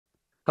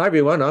Hi,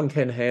 everyone. I'm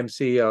Ken Ham,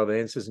 CEO of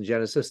Answers in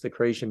Genesis, the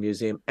Creation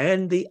Museum,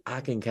 and the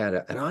Ark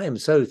Encounter. And I am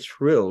so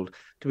thrilled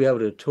to be able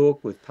to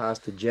talk with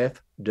Pastor Jeff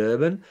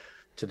Durbin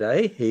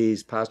today.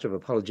 He's pastor of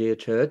Apologia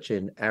Church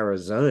in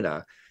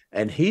Arizona,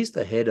 and he's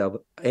the head of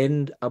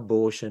End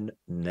Abortion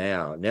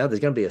Now. Now,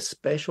 there's going to be a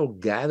special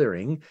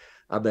gathering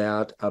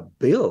about a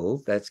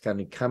bill that's going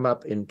to come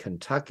up in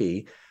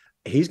Kentucky.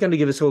 He's going to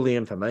give us all the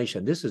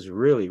information. This is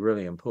really,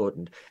 really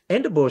important.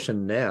 End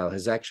Abortion Now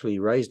has actually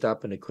raised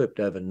up and equipped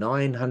over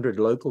 900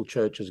 local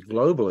churches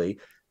globally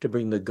to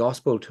bring the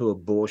gospel to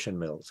abortion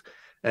mills.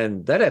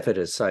 And that effort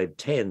has saved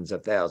tens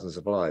of thousands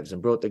of lives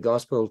and brought the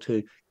gospel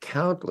to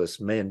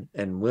countless men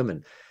and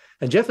women.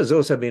 And Jeff has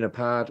also been a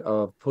part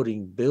of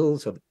putting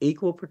bills of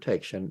equal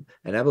protection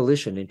and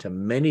abolition into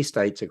many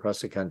states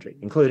across the country,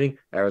 including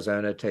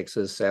Arizona,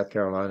 Texas, South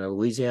Carolina,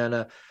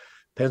 Louisiana,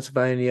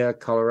 Pennsylvania,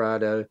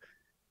 Colorado.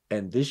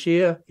 And this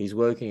year, he's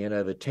working in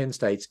over 10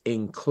 states,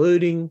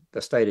 including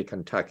the state of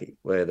Kentucky,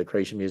 where the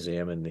Creation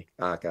Museum and the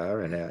Ark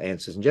are, and our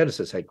Answers in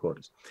Genesis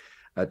headquarters,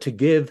 to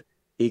give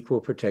equal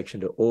protection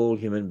to all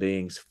human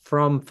beings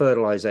from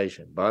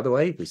fertilization. By the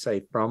way, we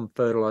say from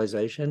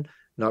fertilization,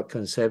 not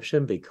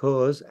conception,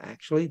 because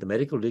actually the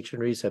medical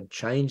dictionaries have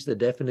changed the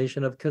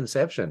definition of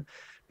conception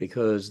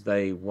because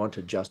they want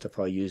to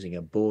justify using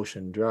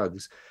abortion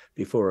drugs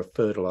before a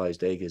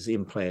fertilized egg is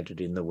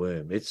implanted in the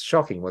womb. It's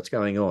shocking what's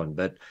going on,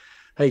 but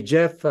hey,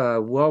 Jeff,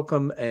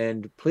 welcome,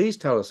 and please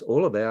tell us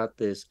all about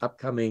this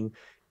upcoming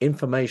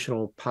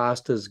informational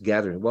pastors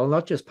gathering. Well,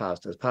 not just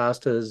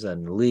pastors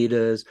and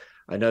leaders.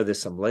 I know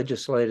there's some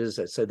legislators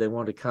that said they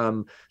want to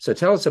come. So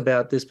tell us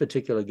about this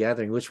particular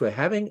gathering, which we're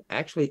having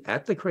actually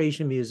at the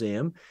Creation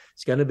Museum.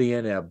 It's going to be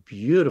in our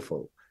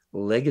beautiful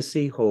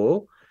Legacy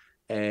Hall,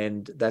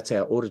 and that's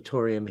our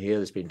auditorium here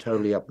that's been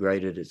totally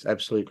upgraded. It's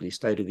absolutely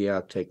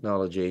state-of-the-art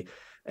technology.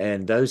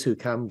 And those who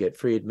come get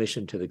free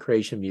admission to the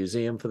Creation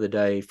Museum for the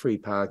day, free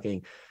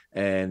parking,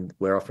 and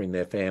we're offering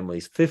their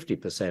families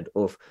 50%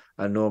 off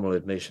a normal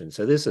admission.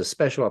 So this is a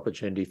special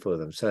opportunity for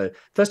them. So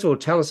first of all,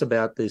 tell us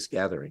about this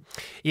gathering.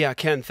 Yeah,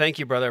 Ken, thank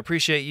you, brother. I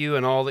appreciate you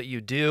and all that you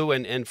do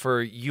and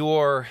for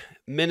your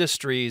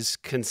ministry's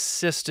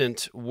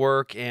consistent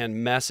work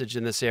and message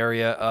in this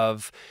area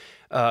of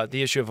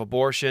the issue of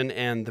abortion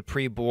and the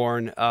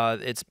preborn.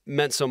 It's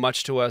meant so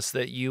much to us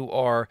that you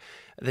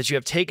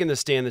have taken the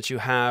stand that you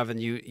have, and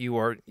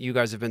you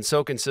guys have been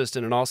so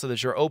consistent, and also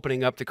that you're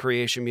opening up the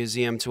Creation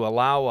Museum to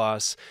allow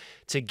us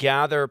to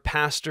gather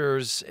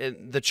pastors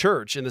in the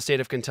church in the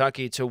state of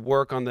Kentucky to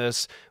work on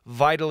this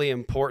vitally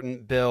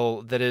important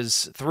bill that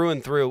is through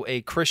and through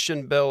a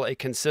Christian bill, a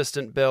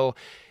consistent bill.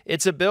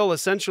 It's a bill,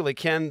 essentially,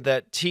 Ken,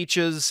 that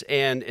teaches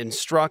and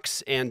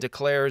instructs and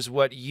declares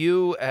what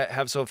you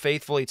have so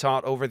faithfully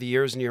taught over the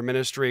years in your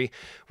ministry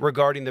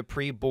regarding the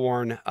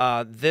preborn.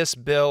 This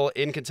bill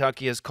in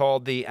Kentucky is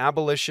called the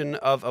Abolition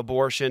of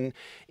Abortion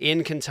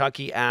in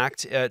Kentucky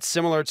Act. It's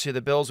similar to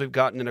the bills we've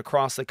gotten in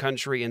across the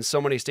country, and so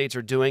many states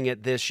are doing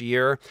it this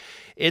year.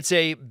 It's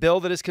a bill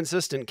that is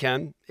consistent,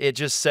 Ken. It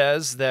just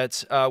says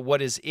that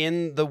what is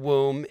in the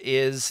womb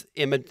is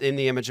in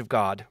the image of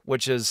God,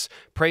 which is,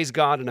 praise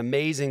God, an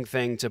amazing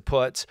thing to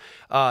put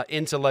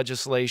into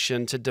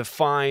legislation to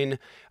define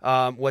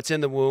what's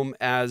in the womb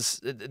as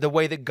the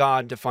way that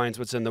God defines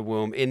what's in the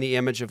womb, in the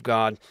image of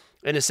God.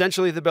 And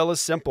essentially, the bill is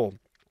simple.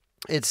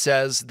 It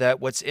says that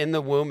what's in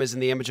the womb is in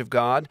the image of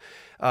God.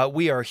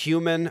 We are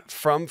human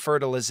from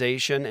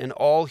fertilization, and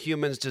all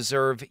humans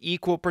deserve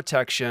equal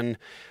protection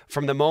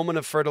from the moment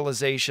of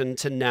fertilization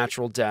to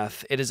natural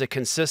death. It is a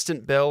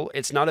consistent bill.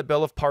 It's not a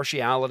bill of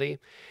partiality.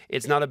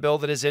 It's not a bill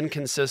that is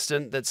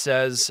inconsistent, that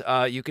says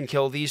you can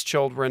kill these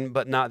children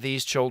but not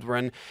these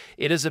children.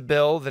 It is a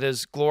bill that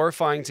is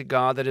glorifying to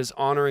God, that is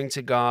honoring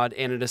to God,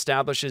 and it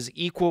establishes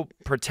equal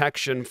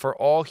protection for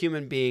all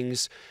human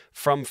beings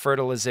from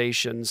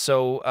fertilization.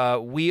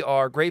 So we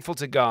are grateful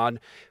to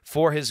God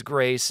for His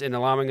grace in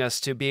allowing us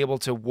to be able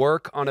to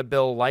work on a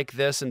bill like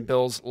this and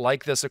bills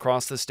like this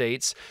across the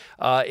states.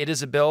 It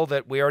is a bill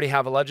that we already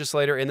have a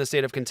legislator in the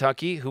state of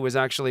Kentucky who is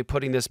actually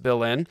putting this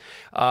bill in,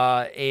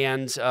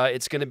 and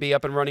it's going to be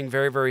up and running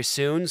very, very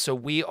soon. So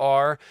we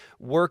are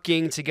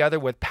working together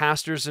with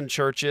pastors and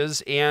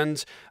churches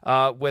and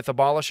with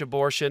Abolish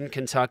Abortion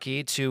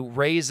Kentucky to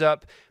raise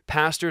up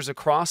pastors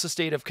across the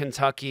state of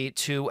Kentucky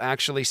to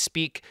actually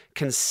speak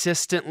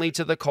consistently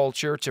to the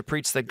culture, to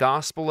preach the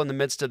gospel in the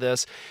midst of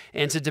this,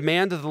 and to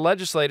demand of the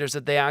legislators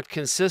that they act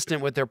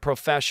consistent with their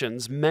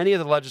professions. Many of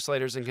the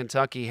legislators in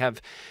Kentucky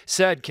have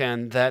said,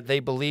 Ken, that they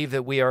believe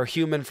that we are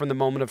human from the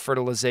moment of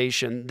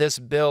fertilization. This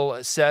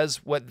bill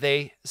says what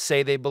they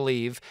say they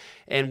believe,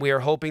 and we are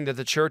hoping that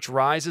the church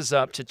rises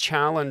up to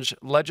challenge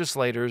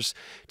legislators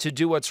to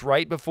do what's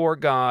right before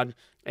God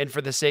and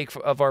for the sake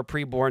of our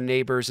preborn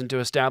neighbors, and to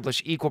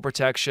establish equal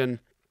protection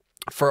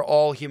for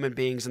all human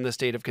beings in the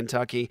state of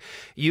Kentucky.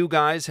 You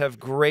guys have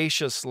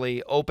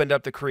graciously opened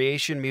up the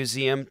Creation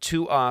Museum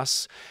to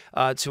us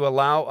to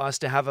allow us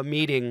to have a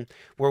meeting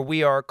where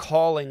we are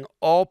calling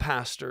all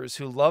pastors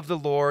who love the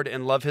Lord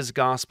and love his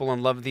gospel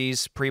and love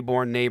these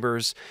preborn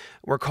neighbors.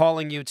 We're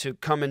calling you to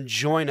come and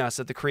join us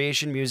at the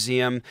Creation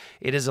Museum.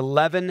 It is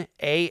 11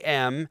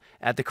 a.m.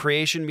 at the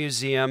Creation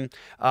Museum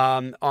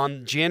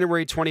on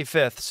January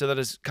 25th. So that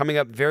is coming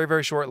up very,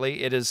 very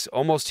shortly. It is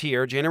almost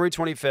here. January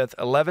 25th,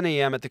 11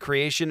 a.m. at the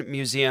Creation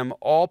Museum.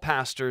 All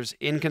pastors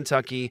in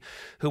Kentucky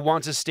who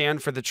want to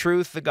stand for the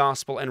truth, the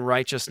gospel, and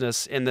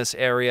righteousness in this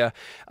area.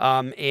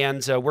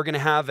 We're going to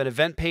have an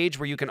event page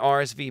where you can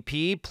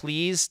RSVP.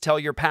 Please tell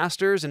your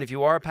pastors, and if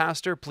you are a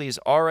pastor, please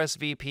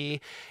RSVP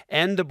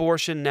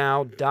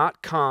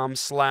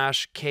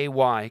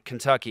endabortionnow.com/KY,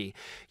 Kentucky.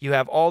 You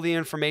have all the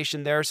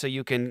information there so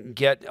you can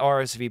get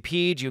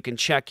RSVP'd, you can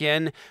check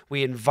in.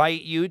 We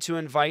invite you to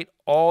invite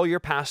all your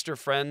pastor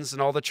friends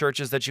and all the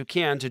churches that you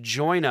can to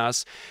join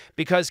us,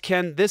 because,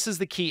 Ken, this is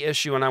the key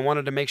issue, and I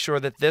wanted to make sure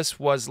that this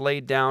was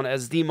laid down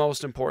as the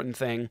most important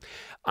thing.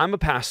 I'm a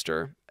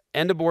pastor.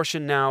 End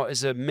Abortion Now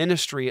is a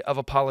ministry of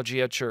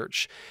Apologia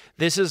Church.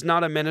 This is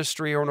not a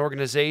ministry or an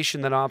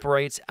organization that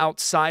operates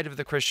outside of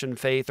the Christian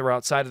faith or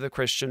outside of the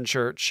Christian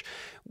church.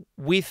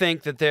 We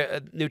think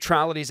that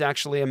neutrality is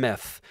actually a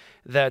myth,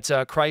 that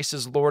Christ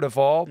is Lord of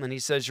all, and he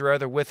says you're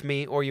either with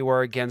me or you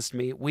are against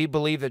me. We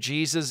believe that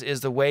Jesus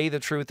is the way, the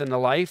truth, and the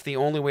life, the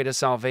only way to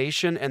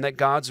salvation, and that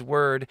God's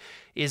word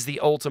is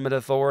the ultimate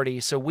authority.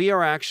 So we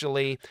are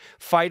actually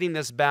fighting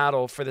this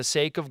battle for the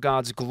sake of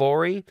God's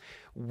glory,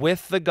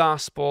 with the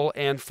gospel,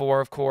 and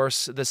for, of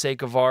course, the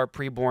sake of our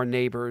preborn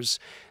neighbors.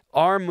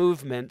 Our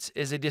movement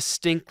is a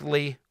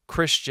distinctly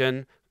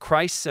Christian,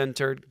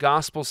 Christ-centered,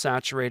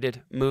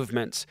 gospel-saturated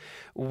movement.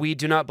 We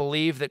do not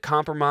believe that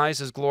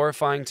compromise is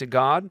glorifying to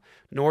God,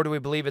 nor do we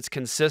believe it's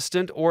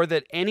consistent, or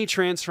that any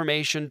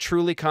transformation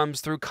truly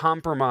comes through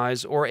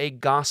compromise or a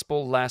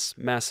gospel-less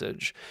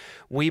message.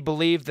 We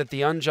believe that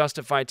the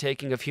unjustified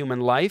taking of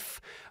human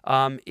life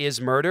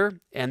is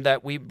murder, and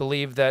that we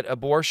believe that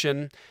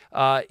abortion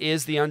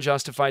is the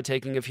unjustified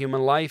taking of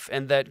human life,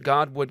 and that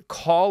God would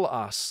call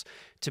us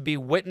to be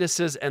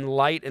witnesses and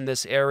light in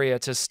this area,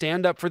 to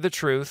stand up for the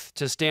truth,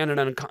 to stand in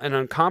an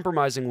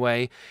uncompromising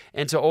way,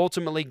 and to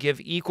ultimately give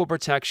equal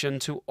protection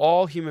to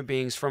all human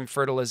beings from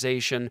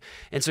fertilization.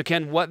 And so,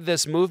 Ken, what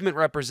this movement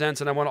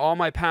represents, and I want all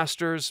my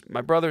pastors,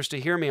 my brothers to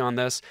hear me on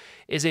this,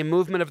 is a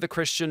movement of the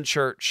Christian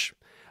church.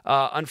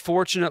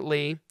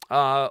 Unfortunately,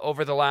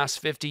 over the last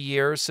 50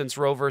 years since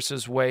Roe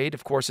versus Wade,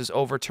 of course, is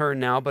overturned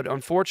now, but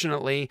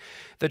unfortunately,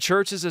 the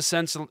church has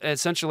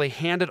essentially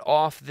handed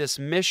off this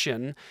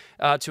mission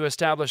to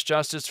establish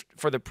justice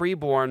for the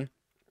preborn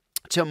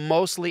to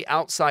mostly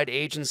outside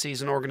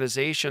agencies and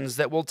organizations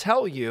that will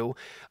tell you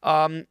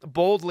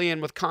boldly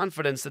and with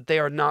confidence that they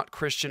are not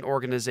Christian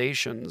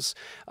organizations.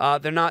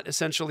 They're not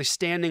essentially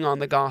standing on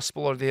the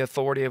gospel or the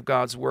authority of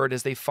God's word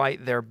as they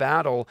fight their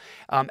battle,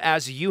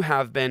 as you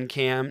have been,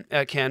 Ken,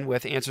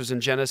 with Answers in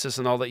Genesis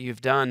and all that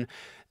you've done.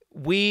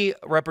 We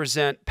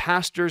represent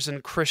pastors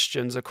and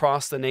Christians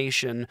across the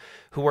nation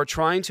who are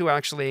trying to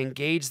actually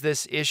engage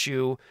this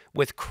issue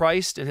with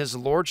Christ and his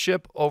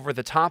lordship over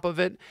the top of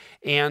it,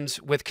 and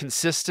with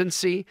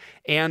consistency,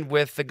 and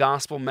with the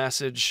gospel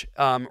message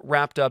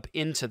wrapped up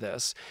into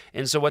this.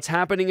 And so what's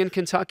happening in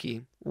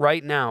Kentucky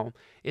right now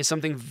is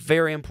something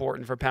very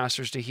important for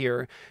pastors to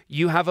hear.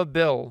 You have a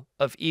bill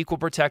of equal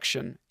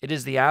protection. It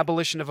is the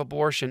abolition of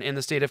abortion in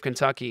the state of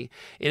Kentucky.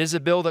 It is a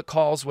bill that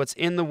calls what's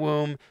in the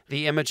womb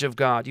the image of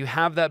God. You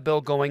have that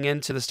bill going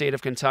into the state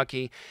of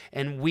Kentucky,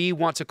 and we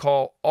want to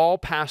call all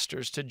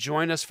pastors to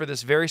join us for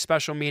this very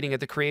special meeting at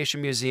the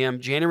Creation Museum,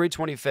 January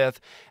 25th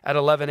at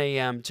 11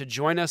 a.m., to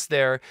join us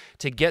there,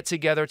 to get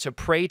together, to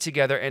pray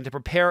together, and to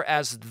prepare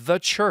as the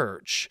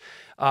church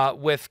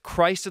with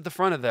Christ at the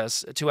front of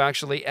this to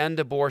actually end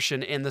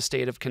abortion in the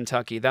state of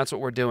Kentucky. That's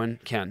what we're doing,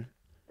 Ken.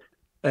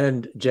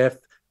 And Jeff,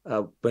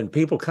 when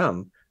people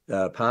come,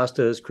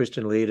 pastors,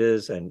 Christian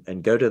leaders,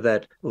 and go to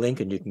that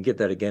link, and you can get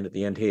that again at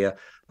the end here,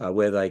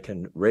 where they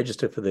can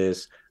register for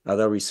this,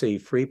 they'll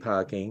receive free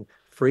parking,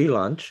 free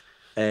lunch,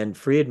 and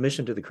free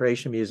admission to the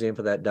Creation Museum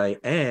for that day.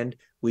 And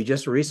we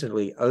just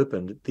recently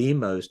opened the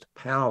most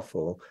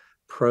powerful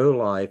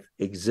pro-life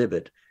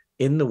exhibit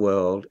in the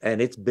world, and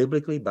it's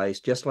biblically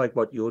based, just like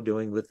what you're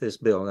doing with this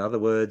bill. In other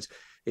words,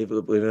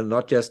 we're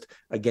not just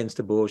against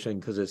abortion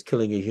because it's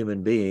killing a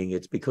human being.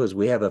 It's because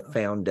we have a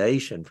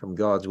foundation from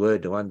God's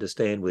word to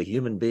understand we're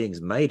human beings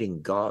made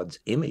in God's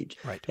image.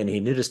 Right. And he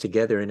knit us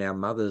together in our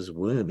mother's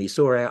womb. He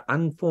saw our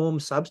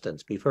unformed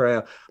substance before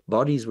our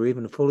bodies were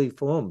even fully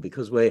formed,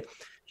 because we're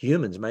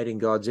humans made in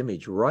God's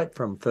image right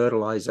from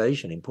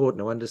fertilization. Important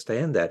to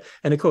understand that.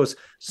 And of course,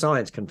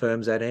 science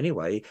confirms that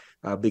anyway,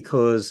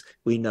 because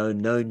we know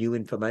no new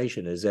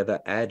information is ever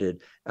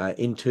added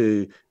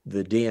into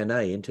the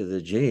DNA, into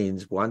the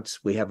genes, once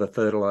we have a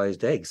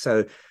fertilized egg.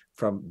 So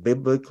from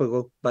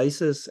biblical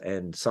basis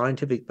and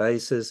scientific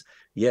basis.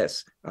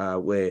 Yes,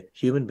 we're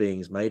human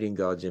beings made in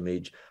God's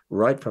image,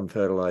 right from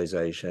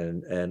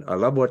fertilization. And I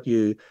love what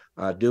you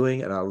are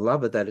doing, and I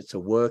love it that it's a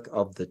work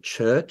of the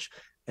church,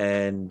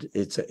 and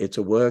it's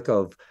a work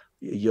of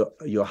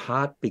your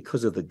heart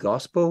because of the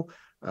gospel.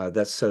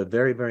 That's so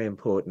very, very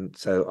important.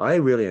 So I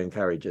really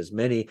encourage as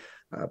many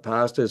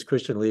pastors,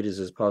 Christian leaders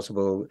as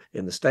possible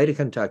in the state of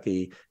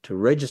Kentucky to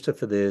register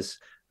for this.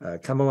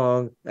 Come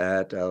along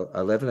at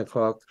 11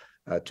 o'clock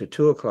to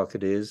 2 o'clock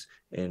it is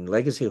in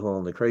Legacy Hall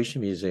in the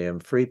Creation Museum,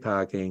 free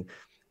parking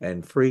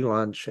and free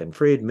lunch and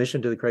free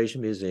admission to the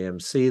Creation Museum.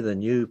 See the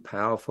new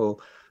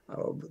powerful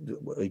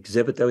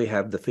exhibit that we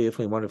have, the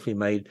Fearfully and Wonderfully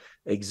Made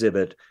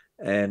exhibit.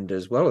 And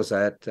as well as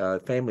that,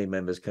 family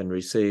members can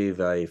receive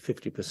a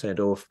 50%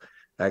 off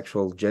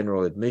actual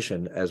general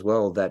admission as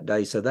well that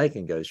day, so they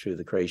can go through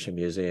the Creation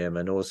Museum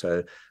and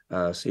also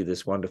see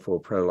this wonderful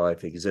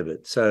pro-life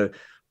exhibit. So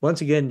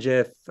once again,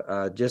 Jeff,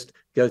 just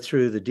go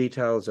through the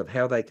details of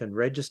how they can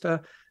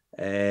register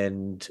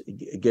and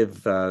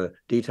give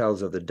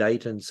details of the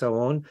date and so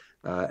on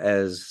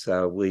as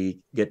we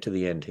get to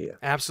the end here.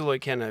 Absolutely,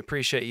 Ken. I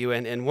appreciate you.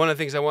 And one of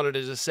the things I wanted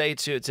to just say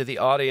to the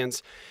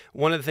audience,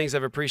 one of the things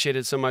I've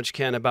appreciated so much,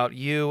 Ken, about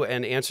you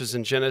and Answers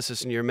in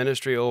Genesis and your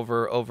ministry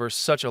over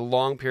such a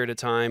long period of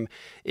time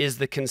is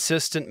the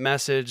consistent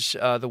message,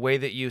 the way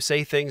that you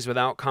say things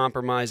without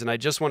compromise. And I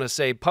just want to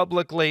say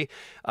publicly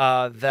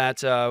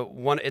that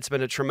it's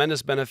been a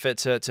tremendous benefit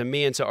to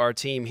me and to our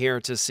team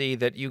here to see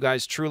that you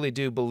guys truly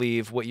do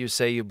believe what you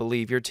say you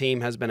believe. Your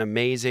team has been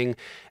amazing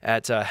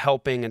at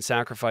helping and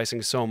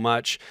sacrificing so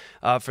much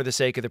for the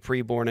sake of the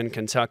preborn in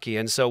Kentucky.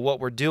 And so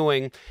what we're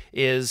doing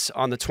is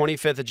on the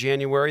 25th of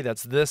January,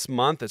 that's this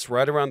month, it's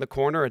right around the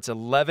corner, it's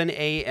 11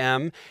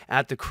 a.m.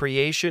 at the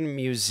Creation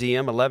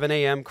Museum, 11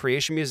 a.m.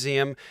 Creation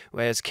Museum.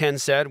 As Ken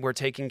said, we're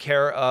taking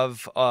care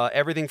of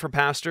everything for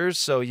pastors,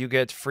 so you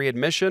get free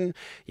admission,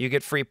 you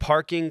get free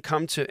parking,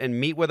 come to and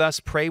meet with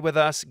us, pray with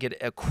us, get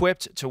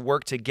equipped to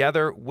work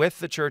together with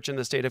the church in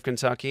the state of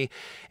Kentucky.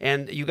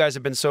 And you guys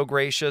have been so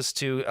gracious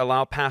to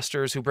allow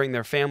pastors who bring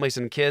their families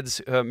and kids,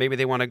 maybe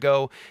they want to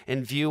go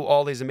and view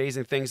all these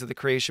amazing things at the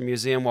Creation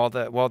Museum while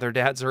their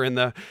dads are in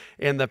the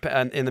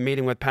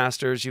meeting with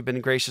pastors. You've been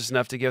gracious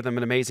enough to give them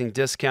an amazing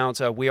discount.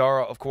 We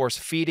are, of course,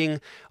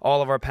 feeding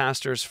all of our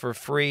pastors for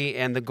free,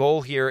 and the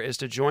goal here is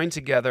to join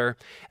together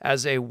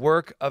as a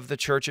work of the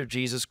Church of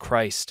Jesus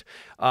Christ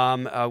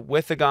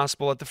with the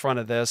gospel at the front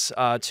of this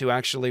to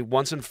actually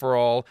once and for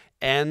all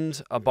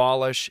end,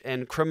 abolish,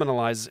 and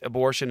criminalize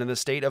abortion in the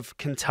state of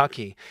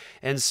Kentucky.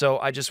 And so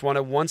I just want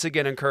to once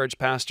again encourage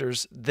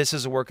pastors, this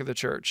is a work of the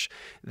church.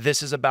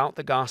 This is about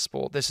the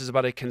gospel. This is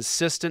about a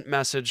consistent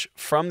message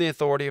from the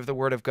authority of the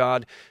Word of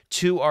God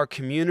to our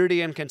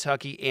community in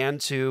Kentucky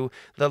and to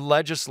the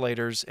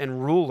legislators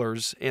and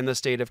rulers in the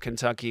state of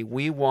Kentucky.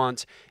 We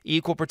want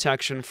equal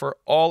protection for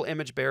all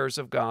image bearers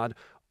of God,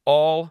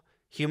 all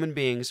human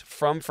beings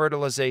from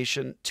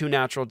fertilization to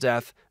natural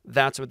death.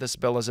 That's what this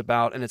bill is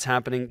about, and it's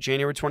happening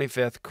January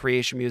 25th,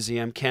 Creation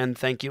Museum. Ken,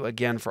 thank you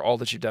again for all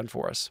that you've done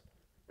for us.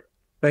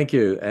 Thank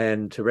you.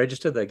 And to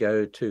register, they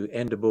go to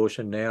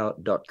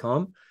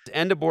endabortionnow.com.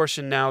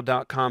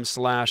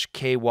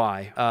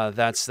 endabortionnow.com/KY.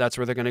 That's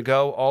where they're going to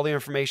go. All the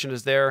information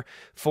is there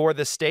for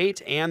the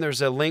state, and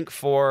there's a link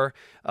for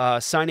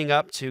signing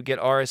up to get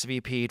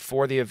RSVP'd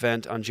for the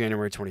event on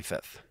January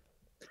 25th.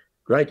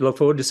 Great. Look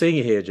forward to seeing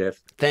you here,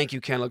 Jeff. Thank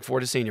you, Ken. Look forward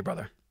to seeing you,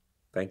 brother.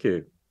 Thank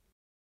you.